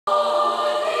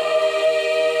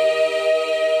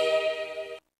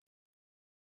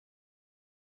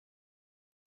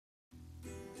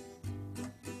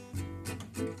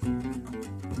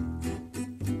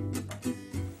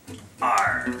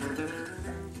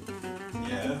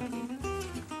Yeah?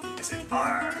 Is it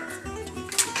R?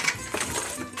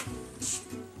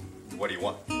 What do you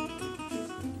want?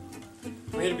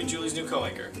 I'm here to be Julie's new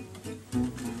co-anchor.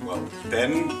 Well,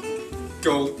 then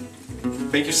go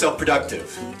make yourself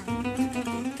productive.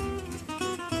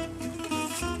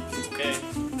 Okay.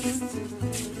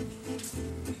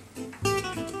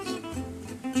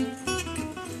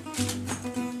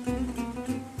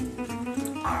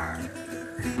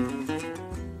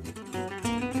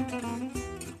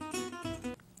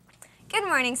 Good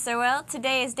morning, Sir Will.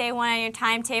 Today is day 1 on your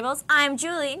timetables. I'm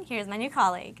Julie, and here's my new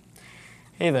colleague.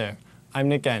 Hey there, I'm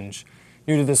Nick Enge.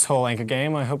 New to this whole anchor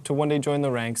game, I hope to one day join the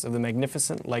ranks of the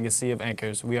magnificent legacy of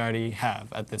anchors we already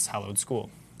have at this hallowed school.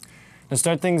 To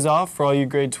start things off, for all you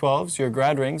grade 12s, your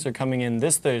grad rings are coming in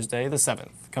this Thursday, the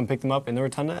 7th. Come pick them up in the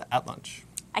rotunda at lunch.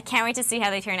 I can't wait to see how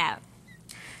they turn out.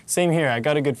 Same here, I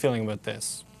got a good feeling about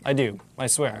this. I do, I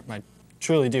swear, I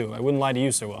truly do. I wouldn't lie to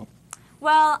you, Sir Will.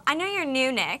 Well, I know you're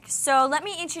new, Nick, so let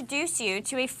me introduce you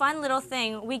to a fun little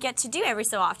thing we get to do every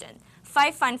so often.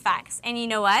 5 fun facts. And you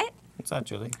know what? What's that,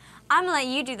 Julie? I'm going to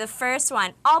let you do the first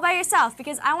one all by yourself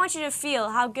because I want you to feel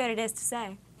how good it is to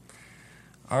say.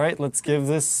 All right, let's give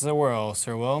this a whirl,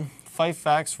 Sir Will. 5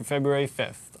 facts for February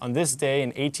 5th. On this day in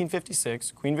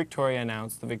 1856, Queen Victoria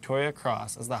announced the Victoria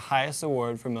Cross as the highest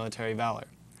award for military valor.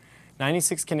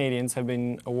 96 Canadians have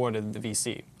been awarded the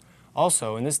VC.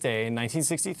 Also, in this day, in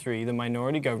 1963, the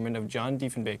minority government of John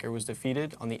Diefenbaker was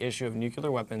defeated on the issue of nuclear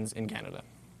weapons in Canada.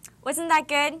 Wasn't that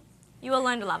good? You will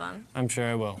learn to love them. I'm sure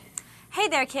I will. Hey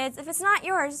there, kids. If it's not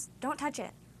yours, don't touch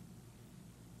it.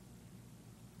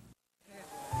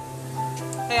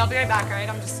 Hey, I'll be right back, alright?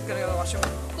 I'm just gonna go wash over.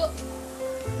 Cool.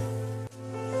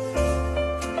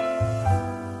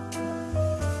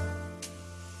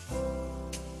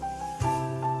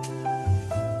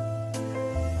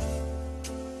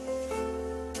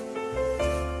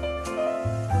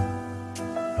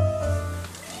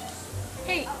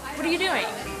 Hey, what are you doing?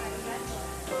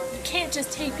 You can't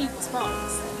just take people's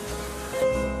phones.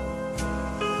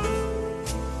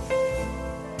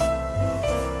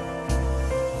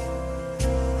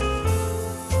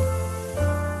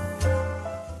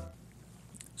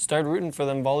 Start rooting for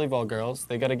them volleyball girls.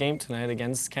 They got a game tonight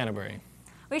against Canterbury.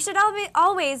 We should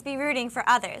always be rooting for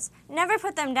others. Never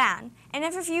put them down. And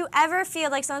if you ever feel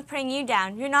like someone's putting you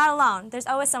down, you're not alone. There's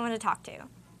always someone to talk to.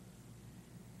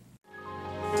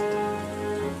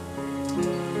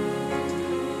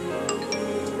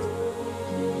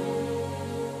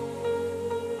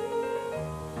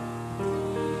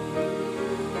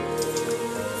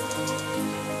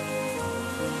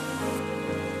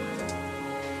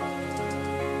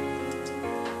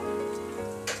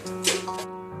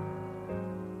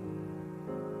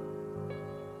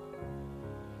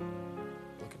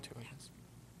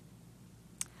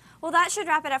 Well, that should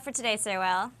wrap it up for today, Sir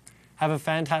Will. Have a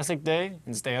fantastic day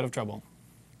and stay out of trouble.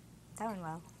 That went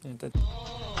well. Yeah,